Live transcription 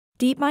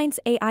Deepminds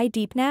AI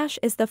DeepNash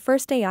is the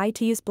first AI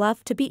to use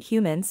bluff to beat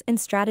humans in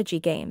strategy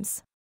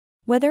games.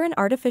 Whether an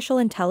artificial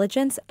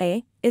intelligence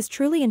AI is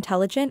truly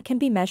intelligent can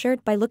be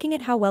measured by looking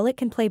at how well it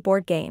can play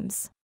board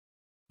games.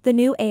 The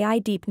new AI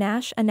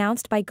DeepNash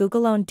announced by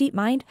Google-owned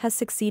DeepMind has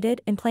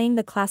succeeded in playing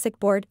the classic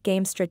board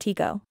game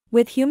STRATEGO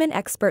with human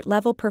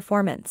expert-level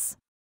performance.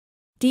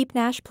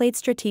 DeepNash played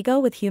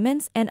STRATEGO with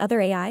humans and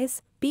other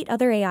AIs, beat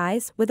other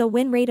AIs with a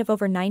win rate of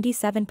over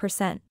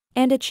 97%,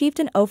 and achieved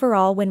an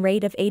overall win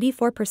rate of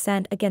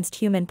 84% against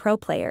human pro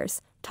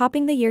players,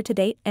 topping the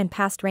year-to-date and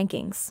past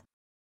rankings.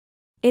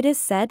 It is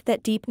said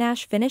that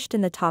DeepNash finished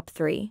in the top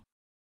 3.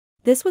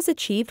 This was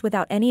achieved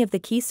without any of the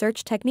key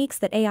search techniques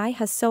that AI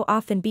has so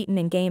often beaten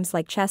in games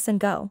like chess and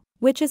Go,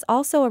 which is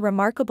also a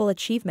remarkable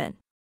achievement.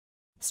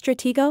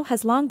 STRATEGO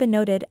has long been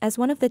noted as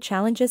one of the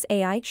challenges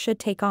AI should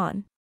take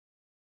on.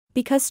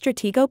 Because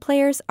STRATEGO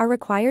players are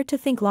required to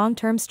think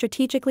long-term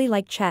strategically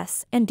like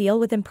chess and deal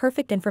with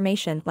imperfect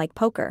information like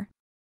poker.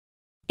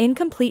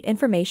 Incomplete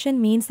information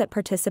means that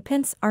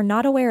participants are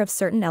not aware of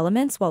certain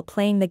elements while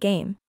playing the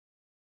game.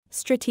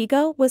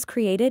 STRATEGO was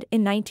created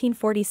in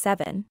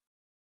 1947.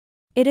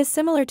 It is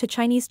similar to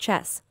Chinese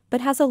chess,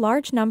 but has a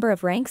large number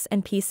of ranks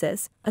and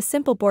pieces, a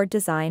simple board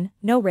design,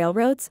 no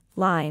railroads,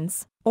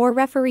 lines, or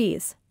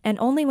referees, and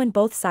only when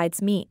both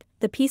sides meet,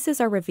 the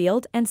pieces are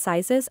revealed and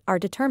sizes are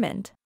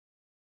determined,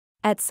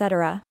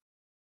 etc.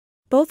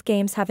 Both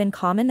games have in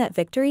common that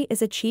victory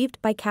is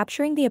achieved by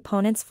capturing the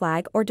opponent's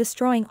flag or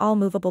destroying all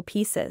movable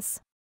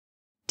pieces.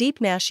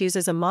 DeepNash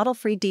uses a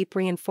model-free deep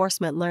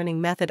reinforcement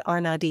learning method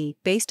RNAD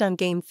based on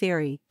game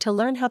theory to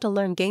learn how to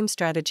learn game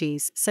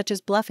strategies such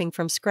as bluffing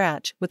from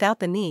scratch without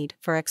the need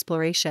for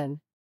exploration.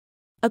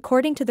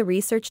 According to the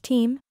research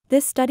team,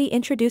 this study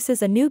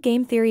introduces a new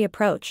game theory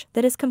approach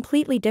that is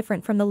completely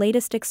different from the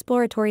latest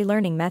exploratory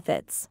learning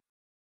methods.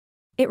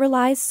 It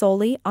relies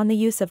solely on the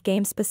use of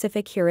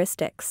game-specific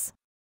heuristics.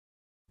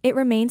 It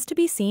remains to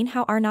be seen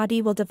how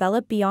RNAD will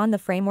develop beyond the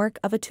framework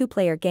of a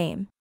two-player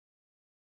game.